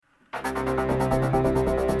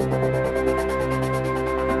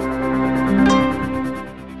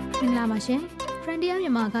လာပါရှင် Frontier မြ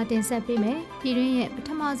န်မာကတင်ဆက်ပေးမယ်ပြည်တွင်းရဲ့ပထ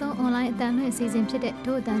မဆုံး online အတန်းလွှင့်အစီအစဉ်ဖြစ်တဲ့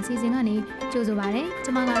တို့အတန်းစီစဉ်ကနေကြိုဆိုပါရစေကျွ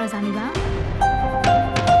န်မကတော့ဇာနီပါ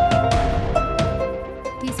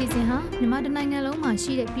ဒီစီစဉ်ဟာမြန်မာနိုင်ငံလုံးမှာ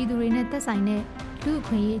ရှိတဲ့ပြည်သူတွေနဲ့သက်ဆိုင်တဲ့လူ့အ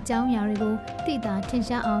ခွင့်အရေးအကြောင်းအရာတွေကိုသိသာထင်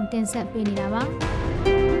ရှားအောင်တင်ဆက်ပေးနေတာပါ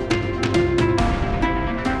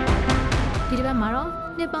ဒီတစ်ပတ်မှာတော့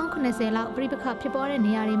နှစ်ပေါင်း80လောက်ပြိပခဖြစ်ပေါ်တဲ့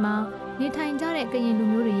နေရာတွေမှာနေထိုင်ကြတဲ့ကရင်လူ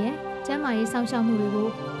မျိုးတွေရဲ့ကျန်းမာရေးစောင့်ရှောက်မှုတွေကို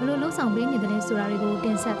ဘယ်လိုလုပ်ဆောင်ပေးနေတယ်လဲဆိုတာတွေကိုတ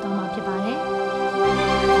င်ဆက်သွားမှာဖြစ်ပါတယ်။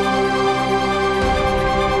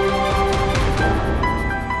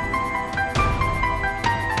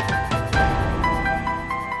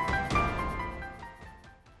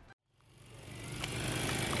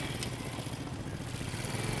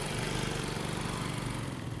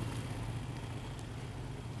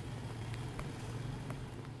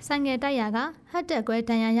ဆိုင်ငယ်တိုက်ရာကဟတ်တက်ကွဲ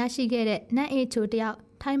တန်ရာရရှိခဲ့တဲ့နတ်အေးချိုတယောက်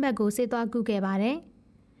ထိုင်းဘက်ကိုဆေးသွားကုခဲ့ပါတယ်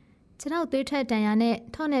။ကျွန်တော်သွေးထွက်တန်ရာနဲ့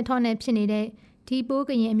ထောနဲ့ဖြစ်နေတဲ့ဒီပိုးက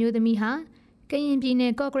ရင်အမျိုးသမီးဟာကရင်ပြည်န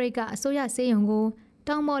ယ်ကော့ဂရိတ်ကအစိုးရဆေးရုံကို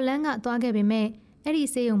တောင်ပေါ်လမ်းကသွားခဲ့ပေမဲ့အဲ့ဒီ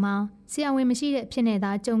ဆေးရုံမှာဆရာဝန်မရှိတဲ့ဖြစ်နေ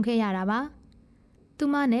သာကြုံခဲ့ရတာပါ။သူ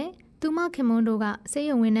မနဲ့သူမခင်မွန်းတို့ကဆေး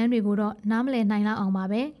ရုံဝန်ထမ်းတွေကိုတော့နားမလည်နိုင်လောက်အောင်ပါ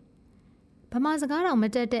ပဲ။ဗမာစကားတော်မ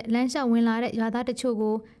တက်တဲ့လမ်းလျှောက်ဝင်လာတဲ့ရွာသားတချို့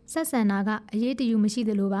ကိုဆက်ဆံတာကအရေးတယူမရှိ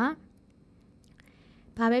သလိုပါ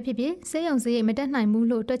။ဘာပဲဖြစ်ဖြစ်ဆေးရုံစရိတ်မတက်နိုင်ဘူး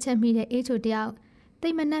လို့တွက်ချက်မိတဲ့အေးချိုတယောက်တိ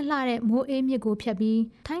တ်မနှက်လှတဲ့မိုးအေးမြစ်ကိုဖြတ်ပြီး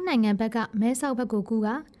ထိုင်းနိုင်ငံဘက်ကမဲဆောက်ဘက်ကိုကူးက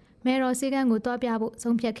မဲတော်ဆေးကန်းကိုတွားပြဖို့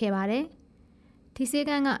ဆုံးဖြတ်ခဲ့ပါတယ်။ဒီဆေးက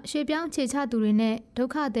န်းကရွှေပြောင်းခြေချသူတွေနဲ့ဒု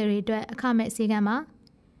က္ခသည်တွေအတွက်အခမဲ့ဆေးကန်းပါ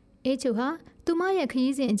။အေးချိုဟာသူမရဲ့ခ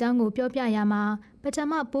ရီးစဉ်အကြောင်းကိုပြောပြရမှာပထ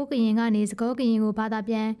မပိုးကရင်ကနေစကောကရင်ကိုဘာသာ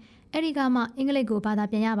ပြန်အဲ့ဒီကမှအင်္ဂလိပ်ကိုဘာသာ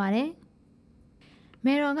ပြန်ရပါတယ်။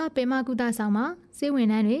မဲတော်ကပေမကုသဆောင်မှာဆေးဝန်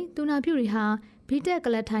ထမ်းတွေသူနာပြုတွေဟာဘီတက်က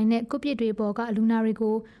လထိုင်နဲ့ကုပစ်တွေပေါ်ကလူနာတွေ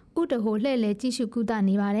ကိုဥတဟိုလှဲ့လေကြည့်ရှုကုသ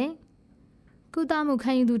နေပါတယ်။ကုသမှု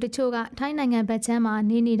ခံယူသူတချို့ကထိုင်းနိုင်ငံဘက်ချမ်းမှာ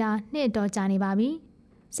နေနေတာနှစ်တော်ကြာနေပါပြီ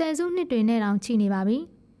။ဆယ်စုနှစ်တွေနဲ့တောင်ချီနေပါပြီ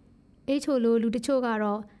။အေးချိုလိုလူတချို့က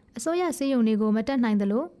တော့အစိုးရဆေးရုံတွေကိုမတက်နိုင်သ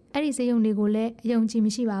လိုအဲ့ဒီဆေးရုံတွေကိုလည်းအယုံကြည်မ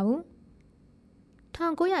ရှိပါဘူး။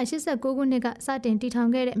1989ခုနှစ်ကစတင်တည်ထော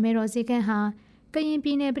င်ခဲ့တဲ့မဲတော်ဆေးကန်းဟာကရင်ပြ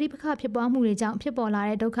ည်နယ်ပြည်ပခဖြစ်ပွားမှုတွေကြောင့်ဖြစ်ပေါ်လာ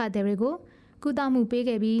တဲ့ဒုက္ခသည်တွေကိုကုသမှုပေး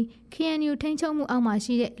ခဲ့ပြီး KNU ထိန်းချုပ်မှုအောက်မှာ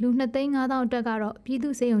ရှိတဲ့လူ2,500,000အတွက်ကတော့ပြည်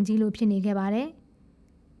သူ့ဆေးရုံကြီးလိုဖြစ်နေခဲ့ပါတယ်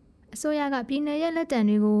။အစိုးရကပြည်내ရဲ့လက်တံ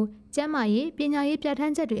တွေကိုကျန်းမာရေးပညာရေးပြဋ္ဌာ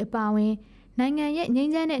န်းချက်တွေအပါအဝင်နိုင်ငံရဲ့ငြိ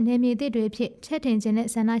မ်းချမ်းတဲ့နယ်မြေသစ်တွေဖြစ်ထည့်ထင်ခြင်းနဲ့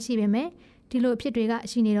ဆန္ဒရှိပေမဲ့ဒီလိုဖြစ်တွေက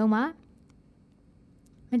ရှိနေတော့မှာ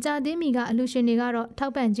မကြသေးမီကအလူရှင်တွေကတော့ထော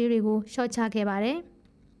က်ပံ့ကြေးတွေကိုရှော့ချခဲ့ပါတယ်။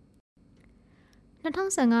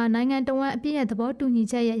2015နိုင်ငံတော်ဝန်အပြည့်ရဲ့သဘောတူညီ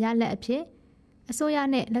ချက်ရဲ့ရလဒ်အဖြစ်အစိုးရ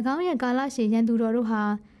နဲ့၎င်းရဲ့ကာလရှည်ရန်သူတော်တို့ဟာ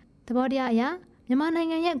သဘောတရားအရမြန်မာနိုင်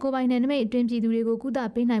ငံရဲ့ကိုယ်ပိုင်နယ်နိမိတ်အတွင်းပြည်သူတွေကိုကုသ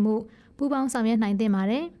ပေးနိုင်မှုပူးပေါင်းဆောင်ရွက်နိုင်သင့်ပါ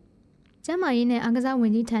တယ်။ကျန်းမာရေးနဲ့အားကစားဝ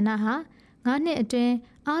န်ကြီးဌာနဟာ9နှစ်အတွင်း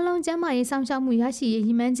အားလုံးကျန်းမာရေးစောင့်ရှောက်မှုရရှိရေးရ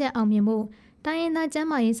ည်မှန်းချက်အောင်မြင်ဖို့တိုင်းရင်းသားကျန်း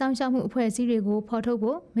မာရေးစောင့်ရှောက်မှုအဖွဲ့အစည်းတွေကိုဖော်ထုတ်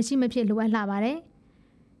ဖို့မရှိမဖြစ်လိုအပ်လာပါတယ်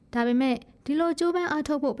။ဒါပေမဲ့ဒီလိုကြိုးပမ်းအား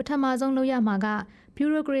ထုတ်ဖို့ပထမဆုံးလုပ်ရမှာကဘျူ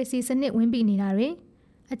ရိုကရေစီစနစ်ဝင်ပြီးနေတာတွေ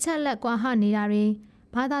အချက်လက်ကွာဟနေတာတွေ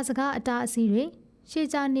ဘာသာစကားအတားအဆီးတွေရှေ့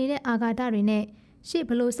ချနေတဲ့အာဃာတတွေနဲ့ရှေ့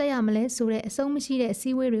ဘလို့ဆက်ရမလဲဆိုတဲ့အဆုံးမရှိတဲ့အစ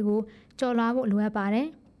ည်းအဝေးတွေကိုကြော်လွှားဖို့လိုအပ်ပါတယ်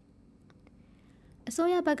။အ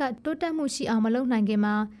စိုးရဘက်ကတိုးတက်မှုရှိအောင်မလုပ်နိုင်ခင်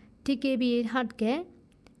မှာ DKBA Healthcare,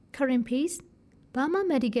 Current Peace, Burma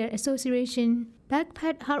Medical Association,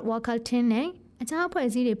 Backpack Health Worker Team နဲ့အခြားအဖွဲ့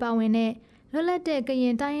အစည်းတွေပါဝင်တဲ့လွတ်လပ်တဲ့ကရ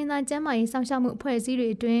င်တိုင်းရင်းသားကျန်းမာရေးစောင့်ရှောက်မှုအဖွဲ့အစည်းတွေ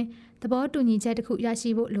အတွင်းသဘောတူညီချက်တစ်ခုရရှိ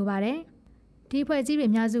ဖို့လိုပါတယ်။ဒီအဖွဲ့အစည်းတွေ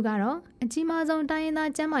အများစုကတော့အကြီးမားဆုံးတိုင်းရင်း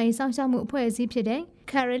သားကျန်းမာရေးစောင့်ရှောက်မှုအဖွဲ့အစည်းဖြစ်တဲ့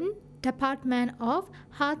Karen Department of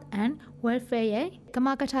Health and Welfare ရဲ့ကမ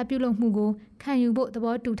ကထပြုလုပ်မှုကိုခံယူဖို့သ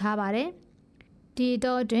ဘောတူထားပါတယ်။ဒီ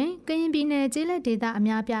တော့အတွင်းကရင်ပြည်နယ်ကျေးလက်ဒေသအ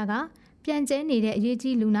များပြားကပြန်ကျဲနေတဲ့အရေး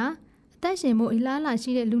ကြီးလူနာအသက်ရှင်မှုအလားအလာ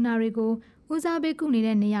ရှိတဲ့လူနာတွေကိုဦးစားပေးကုနေ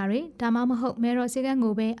တဲ့နေရာတွေဒါမှမဟုတ်မဲတော်ဆေးကန်း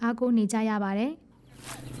ကိုပဲအားကိုးနေကြရပါတယ်။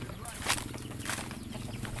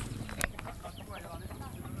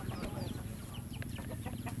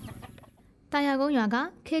တာယာကုန်းရွာက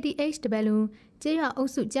KDHW ကျေးရွာအု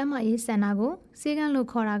ပ်စုကျန်းမာရေးစင်တာကိုဆေးကန်းလို့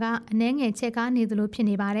ခေါ်တာကအနှဲငယ်ချက်ကားနေသလိုဖြစ်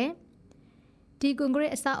နေပါတယ်။ဒီကွန်ကရ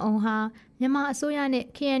စ်အဆောက်အုံဟာမြန်မာအစိုးရနဲ့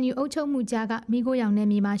KNU အုပ်ချုပ်မှုကြားကမိခိုးရောင်နယ်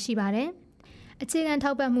မြေမှာရှိပါတယ်။အခြေခံ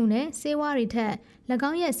ထောက်ပံ့မှုနဲ့ဆေးဝါးတွေထက်၎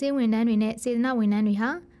င်းရဲ့ဆေးဝန်ထမ်းတွေနဲ့စေတနာဝန်ထမ်းတွေဟာ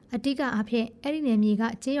အဓိကအဖြစ်အဲ့ဒီနယ်မြေက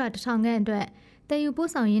ကျေးရွာ1000ခန့်အတွက်တည်ယူပို့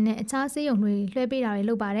ဆောင်ရေးနဲ့အခြားဆေးရုံတွေလွှဲပေးတာတွေ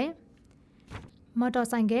လုပ်ပါတယ်။မော်တော်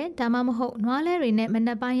ဆိုင်ကယ်ဒါမှမဟုတ်နွားလဲတွေနဲ့မန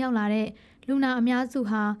က်ပိုင်းရောက်လာတဲ့လူနာအများစု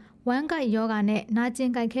ဟာ ဝမ်းကိုက်ယောဂနဲ့နာကျ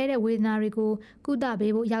င်ကိုက်ခဲတဲ့ဝေဒနာတွေကိုကုသ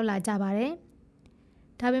ပေးဖို့ရောက်လာကြပါတယ်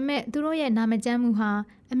။ဒါပေမဲ့သူတို့ရဲ့နာမကျန်း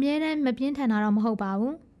မှုဟာအမြဲတမ်းမပြင်းထန်တာတော့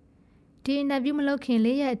မဟုတ်ပါဘူး။ဒီအင်တာဗျူးမလုပ်ခင်၄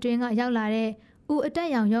ရက်အတွင်းကရောက်လာတဲ့ဦးအတက်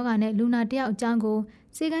ရောင်ယောဂနဲ့လူနာတယောက်အကြောင်း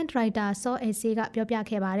ကိုစေကန်ဒရိုက်တာစောအေဆေး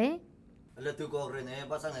ကပြောပြခဲ့ပါတယ်။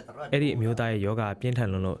အဲ့ဒီအမျိုးသားရဲ့ယောဂပြင်း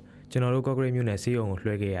ထန်လို့ကျွန်တော်တို့ကော့ဂရိတ်မြို့နယ်ဆေးရုံကို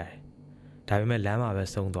လွှဲခဲ့ရတယ်။ဒါပေမဲ့လမ်းမှာပဲ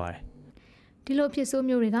ဆုံးသွားတယ်။ဒီ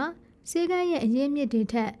လိုဖြစ်ဆိုးမျိုးတွေကစေကန်ရဲ့အရင်းမြစ်တွေ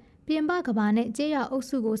ထက်ပြင်ပကဘာနဲ့ကြေး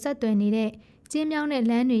ရွာအုပ်စုကိုဆက်သွယ်နေတဲ့ကျင်းမြောင်း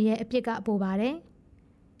တဲ့လမ်းတွေရဲ့အဖြစ်ကပိုပါတယ်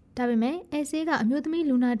။ဒါပေမဲ့အေဆေးကအမျိုးသ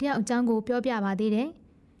မီးလူနာတယောက်အကြောင်းကိုပြောပြပါသေးတယ်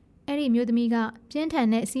။အဲ့ဒီအမျိုးသမီးကပြင်းထန်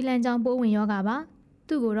တဲ့စီလန်းကြောင်းပိုးဝင်ယောဂပါ။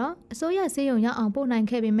သူ့ကိုတော့အစိုးရဆေးရုံရောက်အောင်ပို့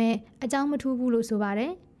နိုင်ခဲ့ပေမဲ့အကြောင်းမထူးဘူးလို့ဆိုပါတ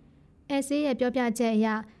ယ်။အေဆေးရဲ့ပြောပြချက်အရ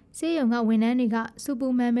ဆေးရုံကဝန်ထမ်းတွေကစူပူ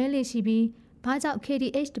မှန်မဲလေးရှိပြီးဘာကြောင့်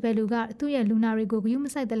KDHW ကသူ့ရဲ့လူနာတွေကိုဂရု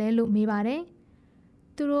မစိုက်တယ်လဲလို့မေးပါတယ်။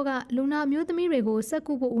သူတို့ကလူနာမျိုးသမီးတွေကို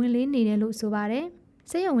စက်ကူဖို့ဝင်လေးနေတယ်လို့ဆိုပါတယ်။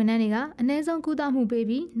ဆေးရုံဝန်ထမ်းတွေကအနည်းဆုံးကုသမှု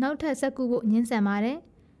ပေးပြီးနောက်ထပ်စက်ကူဖို့ညှင်းဆန်ပါတယ်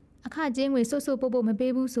။အခကြေးငွေစွတ်စွတ်ပို့မ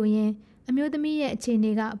ပေးဘူးဆိုရင်အမျိုးသမီးရဲ့အခြေအ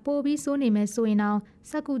နေကပိုပြီးဆိုးနေမယ်ဆို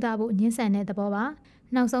ရင်တော့စက်ကူတာဖို့ညှင်းဆန်တဲ့သဘောပါ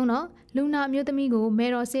။နောက်ဆုံးတော့လူနာအမျိုးသမီးကိုမေ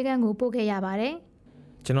တော်ဆေးကန်းကိုပို့ခဲ့ရပါတယ်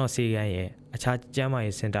။ကျွန်တော်ဆေးကန်းရဲ့အခြားကျ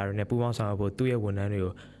န်းမာရေးစင်တာတွေနဲ့ပူးပေါင်းဆောင်ရွက်ဖို့သူ့ရဲ့ဝန်ထမ်း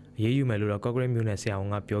တွေကိုအရေးယူမယ်လို့တော့ကော့ဂရိတ်မြို့နယ်ဆရာဝန်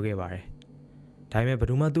ကပြောခဲ့ပါတယ်။ဒါပေမဲ့ဘယ်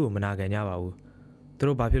သူမှသူ့ကိုမနာခံကြပါဘူး။သူ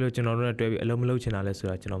တို့ဘာဖြစ်လို့ကျွန်တော်တို့နဲ့တွဲပြီးအလုံးမလုံးချင်တာလဲဆို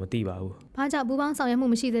တာကျွန်တော်မသိပါဘူး။ဘာကြောင့်ပူးပေါင်းဆောင်ရွက်မှု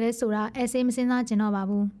မရှိသေးလဲဆိုတာအေဆေးမစင်စားကျင်တော့ပါ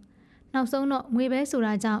ဘူး။နောက်ဆုံးတော့ငွေပဲ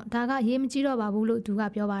ဆိုတာကြောင့်ဒါကရေးမကြီးတော့ပါဘူးလို့သူ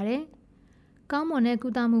ကပြောပါတယ်။ကောင်းမွန်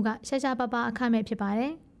တဲ့ကုသမှုကရှာရှာပပအခမဲ့ဖြစ်ပါတ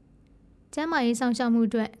ယ်။ကျန်းမာရေးဆောင်ရှောက်မှု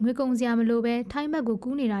အတွက်ငွေကုန်စရာမလိုပဲထိုင်းဘက်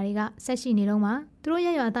ကိုကူးနေတာတွေကဆက်ရှိနေတော့မှသူတို့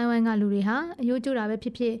ရဲ့ရွာတိုင်းဝိုင်းကလူတွေဟာ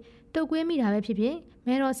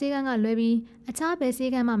အယိုးကျတာပဲဖြစ်ဖြစ်တုတ်ကွေးမိတာပဲဖြစ်ဖြစ်မဲတော်ဆေးကန်းကလွဲပြီးအခြားဘယ်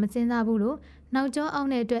ဆေးကန်းမှမစင်စားဘူးလို့နောက်ကျော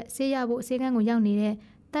အောက်တဲ့အတွက်ဆေးရဖို့ဆေးကန်းကိုရောက်နေ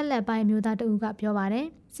တဲ့တက်လက်ပိုင်းမျိုးသားတဦးကပြောပါတယ်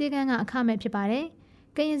။ဆေးကန်းကအခမဲ့ဖြစ်ပါတယ်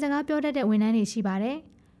။ကရင်စကားပြောတတ်တဲ့ဝန်ထမ်းတွေရှိပါတယ်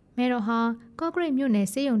။မဲတော်ဟာကော့ဂရိတ်မြို့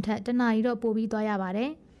နယ်ဆေးရုံထက်တနာရီတော့ပိုပြီးသွားရပါတယ်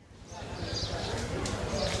။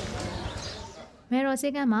မဲတော်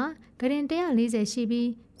ဆေးကန်းမှာဂရင်140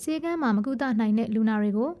ရှိပြီးဆေးကန်းမှာမကုသနိုင်တဲ့လူနာတွေ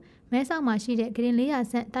ကိုမဲဆောက်မှာရှိတဲ့ဂရင်400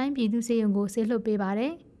ဆန့်တိုင်းပြည်သူဆေးရုံကိုဆေးလွှတ်ပေးပါ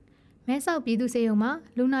တယ်။မဲဆောက်ပြည်သူဆေးရုံမှာ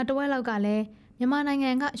လူနာတစ်ဝက်လောက်ကလည်းမြန်မာ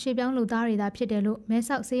နိုင်ငံကရွှေပြောင်းလူသားတွေသာဖြစ်တယ်လို့မဲ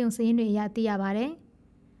ဆောက်ဆေးရုံစရင်းတွေအရသိရပါတယ်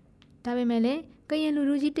။ဒါပေမဲ့လည်းက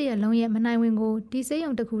ရင်လူလူကြီးတရက်လုံးရဲ့မနိုင်ဝင်ကိုဒီ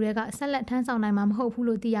ဆေးရုံတစ်ခုတည်းကဆက်လက်ထမ်းဆောင်နိုင်မှာမဟုတ်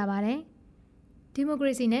ဘူးလို့သိရပါတယ်။ဒီမိုက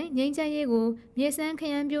ရေစီနဲ့ငြိမ်းချမ်းရေးကိုမြေစမ်းခ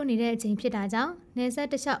ရမ်းပြိုးနေတဲ့အချိန်ဖြစ်တာကြောင့်နယ်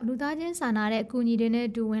စပ်တစ်လျှောက်လူသားချင်းစာနာတဲ့အကူအညီတွေနဲ့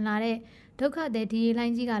တူဝင်လာတဲ့ဒုက္ခသည်ဒီ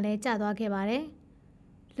လိုင်းကြီးကလည်းကျသွားခဲ့ပါတယ်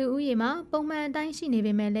။လူဦးရေမှာပုံမှန်အတိုင်းရှိနေ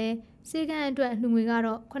ပေမဲ့လည်းစေကန်းအတွက်လူငွေက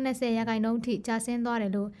တော့80%အထိကျဆင်းသွားတ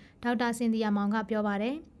ယ်လို့ဒေါက်တာစင်တီယာမောင်ကပြောပါ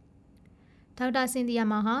တယ်။ဒေါက်တာစင်တီယာ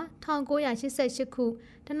မောင်ဟာ1988ခု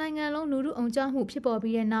တနိုင်ငံလုံးလူထုအောင်ကြမှုဖြစ်ပေါ်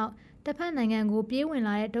ပြီးတဲ့နောက်တစ်ဖက်နိုင်ငံကိုပြေး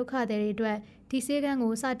ဝင်လာတဲ့ဒုက္ခသည်တွေအတွက်ဒီစေကန်း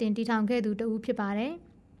ကိုစတင်တည်ထောင်ခဲ့သူတဦးဖြစ်ပါတယ်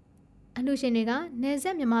။အလှူရှင်တွေကနေ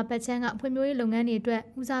ဆက်မြန်မာပတ်ချမ်းကဖွံ့ဖြိုးရေးလုပ်ငန်းတွေအတွက်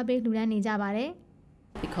ဦးစားပေးလှူဒါန်းနေကြပါတယ်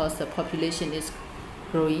။ Because the population is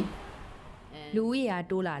growing လူဦးရေ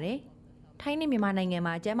အားတိုးလာတယ်။ထိုင်းနဲ့မြန်မာနိုင်ငံ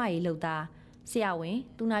မှာကျန်းမာရေးလုပ်သားဆရာဝန်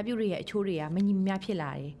သူနာပြုတွေရဲ့အချိုးတွေကမညီမမျှဖြစ်လာ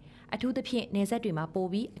တယ်။အထူးသဖြင့်နေဆက်တွေမှာပို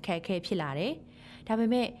ပြီးအခက်အခဲဖြစ်လာတယ်။ဒါပေ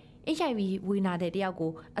မဲ့ HIV ဝေနာတဲ့တ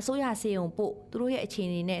ယောက်ကိုအစိုးရဆေးရုံပို့သူတို့ရဲ့အ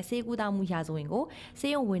ခြေအနေနဲ့ဆေးကုသမှုရာဇဝင်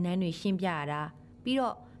ကိုဆေးရုံဝန်ထမ်းတွေရှင်းပြ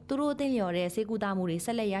ရတာပြီးတော့သူတို့အသိလျော်တဲ့ဆေးကုသမှုတွေ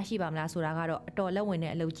ဆက်လက်ရရှိပါမလားဆိုတာကတော့အတော်လက်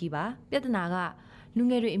ဝင်တဲ့အလုပ်ကြီးပါပြဿနာ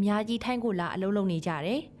ကလူငယ်တွေအများကြီးထိုင်းကိုလာအလုပ်လုပ်နေကြ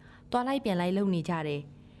တယ်တွားလိုက်ပြန်လိုက်လုပ်နေကြတယ်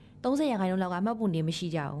30%လောက်ကမှတ်ပုံတင်မရှိ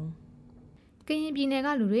ကြဘူးကရင်ပြည်နယ်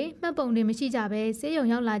ကလူတွေမှတ်ပုံတင်မရှိကြပဲဆေးရုံ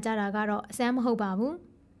ရောက်လာကြတာကတော့အဆန်းမဟုတ်ပါ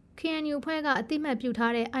ဘူး KNU ဖွဲ့ကအတိမတ်ပြု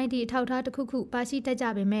ထားတဲ့ ID အထောက်အထားတစ်ခုခုပါရှိ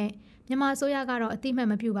တတ်ကြပေမဲ့မြန်မာအစိုးရကတော့အတိ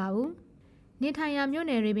မတ်မပြုပါဘူးနေထိုင်ရာမြို့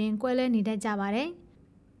နယ်တွေပင်ကွဲလဲနေတတ်ကြပါတယ်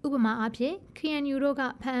ဥပမာအားဖြင့် KNU တို့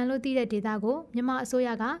ကဖန်အံလို့တည်တဲ့ဒေသကိုမြန်မာအစိုးရ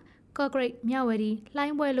ကကော့ဂရိတ်မြ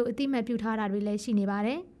ဝတီလှိုင်းပွဲလို့အတိမတ်ပြုထားတာတွေလည်းရှိနေပါတ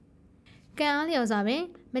ယ်ကံအားလျော်စွာပင်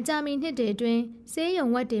မကြာမီနှစ်တွေအတွင်းဆေး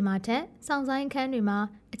ရုံဝက်တွေမှာထက်စောင့်ဆိုင်ခန်းတွေမှာ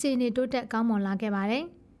အခြေအနေတိုးတက်ကောင်းမွန်လာခဲ့ပါတယ်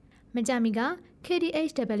မကြာမီက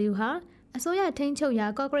KDHW ဟာအစိုးရထိန်းချုပ်ရာ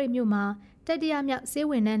ကော့ဂရိတ်မြို့မှာတတိယမြောက်ဆေး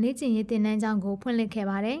ဝန်ထမ်းလေ့ကျင့်ရေးသင်တန်းကျောင်းကိုဖွင့်လှစ်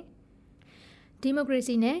ခဲ့ပါတယ်ဒီမိုကရေ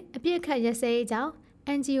စီနဲ့အပြည့်အခက်ရက်စဲရေးကြောင့်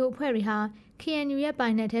NGO အဖွဲ့တွေဟာ KNU ရဲ့ပို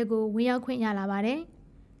င်နက်ထဲကိုဝင်ရောက်ခွင့်ရလာပါ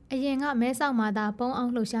တယ်အရင်ကမဲဆောက်မှာသာပုံအော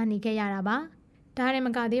င်လှုပ်ရှားနေခဲ့ရတာပါဒါနဲ့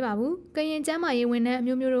မကသေးပါဘူးကရင်ကျန်းမာရေးဝန်ထမ်းအ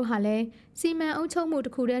မျိုးမျိုးတို့ဟာလည်းစီမံအုပ်ချုပ်မှု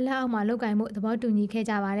တစ်ခုတည်းလက်အောက်မှာလုပ်ကိုင်မှုသဘောတူညီ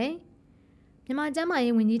ခဲ့ကြပါတယ်မြန်မာကျ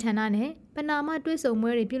န်းမာရေးဝန်ကြီးဌာနနဲ့ပနာမတွဲ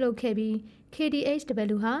ဆုံပွဲတွေပြုလုပ်ခဲ့ပြီး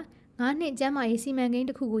KDHW ဟာ9နှစ်ကျန်းမာရေးစီမံကိ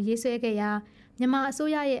န်းတစ်ခုကိုရေးဆွဲခဲ့ရာမြန်မာ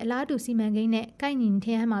အစိုးရရဲ့အလားတူစီမံကိန်းနဲ့ကိုက်ညီ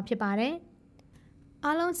ထင်ဟမှာဖြစ်ပါတယ်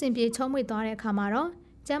အားလုံးစင်ပြေချုံးမွေသွားတဲ့အခါမှာတော့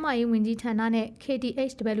ကျန်းမာရေးဝန်ကြီးဌာနနဲ့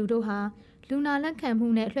KDHW တို့ဟာလူနာလက်ခံမှု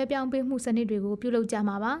နဲ့လွှဲပြောင်းပေးမှုစနစ်တွေကိုပြုလုပ်ကြ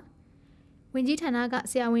မှာပါ။ဝန်ကြီးဌာနက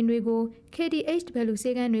ဆရာဝန်တွေကို KDHW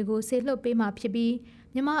ဆေးကန်းတွေကိုဆေးလွှတ်ပေးမှာဖြစ်ပြီး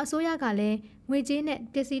မြန်မာအစိုးရကလည်းငွေကြေးနဲ့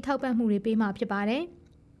ပစ္စည်းထောက်ပံ့မှုတွေပေးမှာဖြစ်ပါတယ်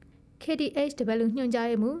။ KDHW ညွှန်ကြား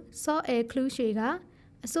ရေးမှူးစောအဲခလူးရွှေက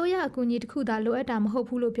အစိုးရအကူအညီတစ်ခုသာလိုအပ်တာမဟုတ်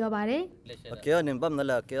ဘူးလို့ပြောပါတယ်။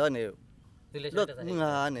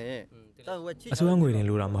 အစိုးရငွေတင်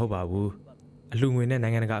လိုတာမဟုတ်ပါဘူးအလှငွေနဲ့နို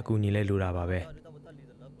င်ငံတကာအကူအညီလည်းလိုတာပါပဲ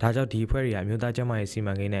ဒါကြောင့်ဒီအဖွဲ့တွေကအမျိုးသားကျန်းမာရေးစီ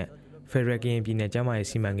မံကိန်းနဲ့ Federal ကရင်ပြည်နယ်ကျန်းမာရေး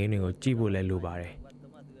စီမံကိန်းတွေကိုကြည့်ဖို့လည်းလိုပါတယ်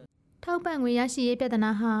ထောက်ပံ့ငွေရရှိရေးပြဿ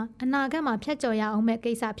နာဟာအနာဂတ်မှာဖြတ်ကျော်ရအောင်မဲ့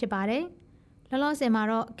ကိစ္စဖြစ်ပါတယ်လောလောဆယ်မှာ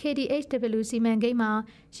တော့ KDHW စီမံကိန်းမှာ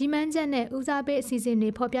ရီမန်းချက်နဲ့ဦးစားပေးအစီအစဉ်တွေ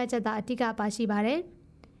ဖော်ပြချက်သာအဓိကပါရှိပါတယ်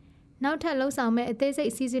နောက်ထပ်လှုပ်ဆောင်မဲ့အသေးစိတ်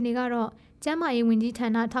အစီအစဉ်တွေကတော့ကျန်းမာရေးဝန်ကြီးဌာ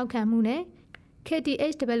နထောက်ခံမှုနဲ့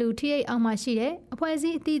KDHW ထိရိတ်အောင်မှာရှိတဲ့အဖွဲ့အစ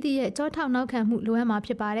ည်းအသီးသီးရဲ့ကြောထောက်နောက်ခံမှုလိုအပ်မှာ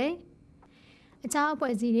ဖြစ်ပါတယ်။အခြားအ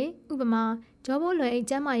ဖွဲ့အစည်းတွေဥပမာဂျောဘိုးလွယ်အိတ်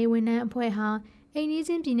ကျန်းမာရေးဝန်ထမ်းအဖွဲ့ဟာအိမ်နီး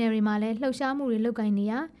ချင်းပြည်နယ်တွေမှာလည်းလှုပ်ရှားမှုတွေလုပ်ကိုင်နေ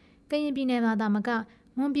ရကရင်ပြည်နယ်မှာသာမက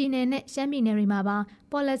မွန်ပြည်နယ်နဲ့ရှမ်းပြည်နယ်တွေမှာပါ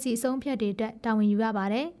policy အဆုံးဖြတ်တွေအတွက်တာဝန်ယူရပါ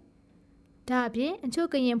တယ်။ဒါအပြင်အချို့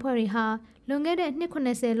ကရင်အဖွဲ့တွေဟာလွန်ခဲ့တဲ့နှစ်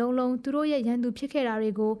80လုံးသူတို့ရဲ့ရန်သူဖြစ်ခဲ့တာ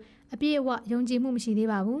တွေကိုအပြည့်အဝယုံကြည်မှုမရှိသေး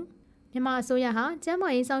ပါဘူး။မြန်မာအစိုးရဟာကျန်းမာ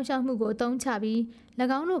ရေးစောင့်ရှောက်မှုကိုအသုံးချပြီး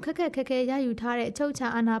၎င်းတို့ခက်ခဲရယူထားတဲ့အချုပ်ချာ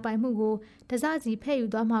အာဏာပိုင်မှုကိုတစစီဖဲ့ယူ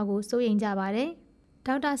သွားမှာကိုစိုးရိမ်ကြပါတယ်။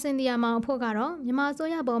ဒေါက်တာစင်ဒီယာမောင်အဖွဲ့ကတော့မြန်မာအ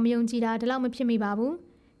စိုးရပေါ်မယုံကြည်တာဒီလောက်မဖြစ်မိပါဘူး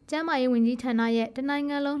။ကျန်းမာရေးဝန်ကြီးဌာနရဲ့တနိုင်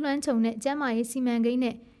ငံလုံးလွှမ်းခြုံတဲ့ကျန်းမာရေးစီမံကိန်း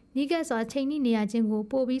နဲ့နီးကပ်စွာချိန်နှိနေရခြင်းကို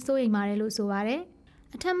ပိုပြီးစိုးရိမ်ပါတယ်လို့ဆိုပါတယ်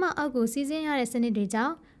။အထက်မှအောက်ကိုစီးဆင်းရတဲ့စနစ်တွေကြော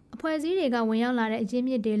င့်အဖွဲ့အစည်းတွေကဝင်ရောက်လာတဲ့အရင်း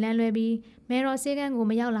မြစ်တွေလမ်းလွဲပြီးမဲတော်ဆေးကန်းကို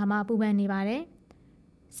မရောက်လာမှပူပန်နေပါတယ်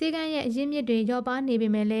။ဆေးကန်းရဲ့အရင်းမြစ်တွေလျော့ပါနေပေ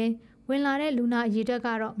မဲ့လည်းဝင်လာတဲ့လူနာအရေအတွက်က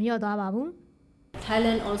တော့မလျော့သွားပါဘူး။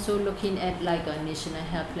 Thailand also looking at like a national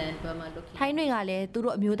health plan Burma looking ထိုင်းတွေကလည်းသူ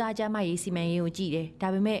တို့အမျိုးသားကျန်းမာရေးစီမံရေးကိုကြည့်တယ်ဒါ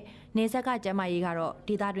ပေမဲ့နေဆက်ကကျန်းမာရေးကတော့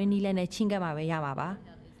ဒေသတွင်းနည်းလမ်းနဲ့ချင်းကပ်မှာပဲရမှာပါ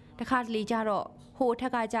တခါတလေကျတော့ဟိုအထ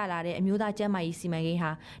က်ကကြလာတဲ့အမျိုးသားကျန်းမာရေးစီမံကိန်း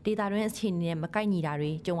ဟာဒေသတွင်းအခြေအနေနဲ့မကိုက်ညီတာ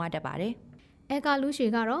တွေကြုံရတတ်ပါတယ်အဲကာလူရွှေ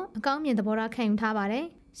ကတော့အကောင်းမြင်သဘောထားခံယူထားပါတယ်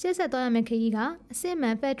ရှေ့ဆက်သွားရမယ့်ခရီးကအစစ်မှ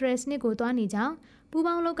န် Federal စနစ်ကိုတွားနေကြောင်းပူး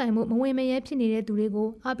ပေါင်းလုပ်ကိုင်မှုမဝင်မရဲဖြစ်နေတဲ့သူတွေကို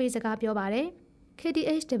အားပေးစကားပြောပါတယ်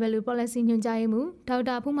KDHW policy ညွှန်ကြားရေးမှူးဒေါက်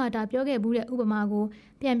တာဖူးမာတာပြောခဲ့မှုတဲ့ဥပမာကို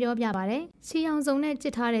ပြန်ပြောပြပါတယ်။စီအောင်စုံနဲ့ကြ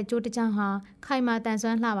စ်ထားတဲ့ကြိုးတစ်ချောင်းဟာခိုင်မာတန်ဆွ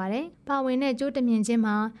မ်းလှပါတယ်။ပါဝင်တဲ့ကြိုးတမြင်ချင်း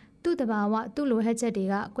မှာသူ့တဘာဝသူ့လိုဟက်ချက်တွေ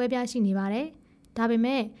ကကွဲပြားရှိနေပါတယ်။ဒါပေ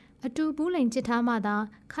မဲ့အတူဘူးလိန်ကြစ်ထားမှသာ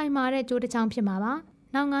ခိုင်မာတဲ့ကြိုးတစ်ချောင်းဖြစ်မှာပါ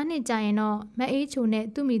။နောက်9နှစ်ကြာရင်တော့မအေးချိုနဲ့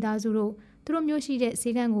သူ့မိသားစုတို့သူတို့မျိုးရှိတဲ့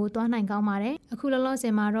ဈေးကန်းကိုတွားနိုင်ကောင်းပါတယ်။အခုလောလောဆ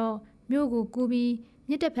ယ်မှာတော့မြို့ကိုကူးပြီး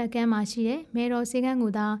မြစ်တစ်ဖက်ကမ်းမှာရှိတဲ့မဲတော်ဈေးကန်း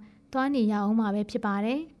ကိုသာသွားနေရအောင်မှာပဲဖြစ်ပါတ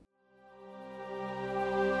ယ်။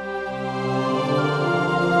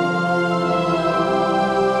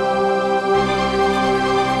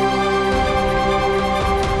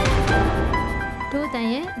ဒို့တန်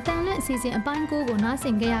ရဲ့အတန်လက်အစီအစဉ်အပိုင်း9ကိုနားဆ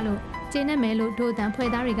င်ကြရလို့ကျေနပ်မယ်လို့ဒို့တန်ဖွဲ့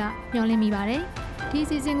သားတွေကမျှော်လင့်မိပါတယ်။ဒီအ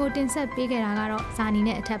စီအစဉ်ကိုတင်ဆက်ပေးခဲ့တာကတော့ဇာနီ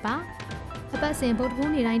နဲ့အထက်ပါ။အပတ်စဉ်ဗုဒ္ဓ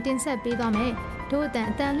ဟူးနေ့တိုင်းတင်ဆက်ပေးသွားမယ်။ဒို့တန်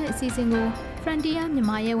အတန်လက်အစီအစဉ်ကိုFrontier မြန်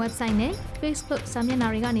မာရဲ့ website နဲ့ Facebook စာမျက်နှာ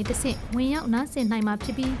တွေကနေတဆင့်ဝင်ရောက်နားဆင်နိုင်မှာဖြ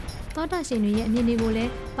စ်ပြီးသောတာရှင်တွေရဲ့အမြင်တွေကိုလ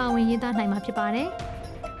ည်းပါဝင်ရေးသားနိုင်မှာဖြစ်ပါတယ်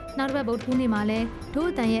။နောက်တစ်ပတ်ဗုဒ္ဓဟူးနေ့မှာလည်းဒို့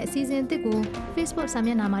အတန်ရဲ့အစီအစဉ်အသစ်ကို Facebook စာ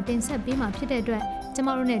မျက်နှာမှာတင်ဆက်ပေးမှာဖြစ်တဲ့အတွက်ကျမ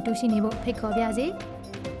တို့နဲ့အတူရှိနေဖို့ဖိတ်ခေါ်ပါရစေ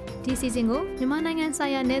။ဒီအစီအစဉ်ကိုမြန်မာနိုင်ငံဆို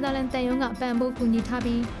င်ရာ Netherlands တန်ယုံကပံ့ပိုးကူညီထား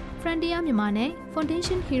ပြီး Frontier မြန်မာနဲ့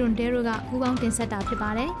Foundation Hirondelle တို့ကပူးပေါင်းတင်ဆက်တာဖြစ်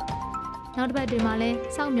ပါတယ်။နောက်တစ်ပတ်တွေမှာလည်း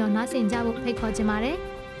စောင့်မျှော်နားဆင်ကြဖို့ဖိတ်ခေါ်ချင်ပါတယ်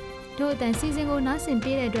။တို့အတန်စီစဉ်ကိုနားဆင်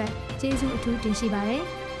ပေးတဲ့အတွက်ကျေးဇူးအထူးတင်ရှိပါတယ်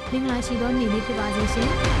။မင်္ဂလာရှိသောနေ့လေးဖြစ်ပါစေရှ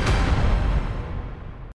င်။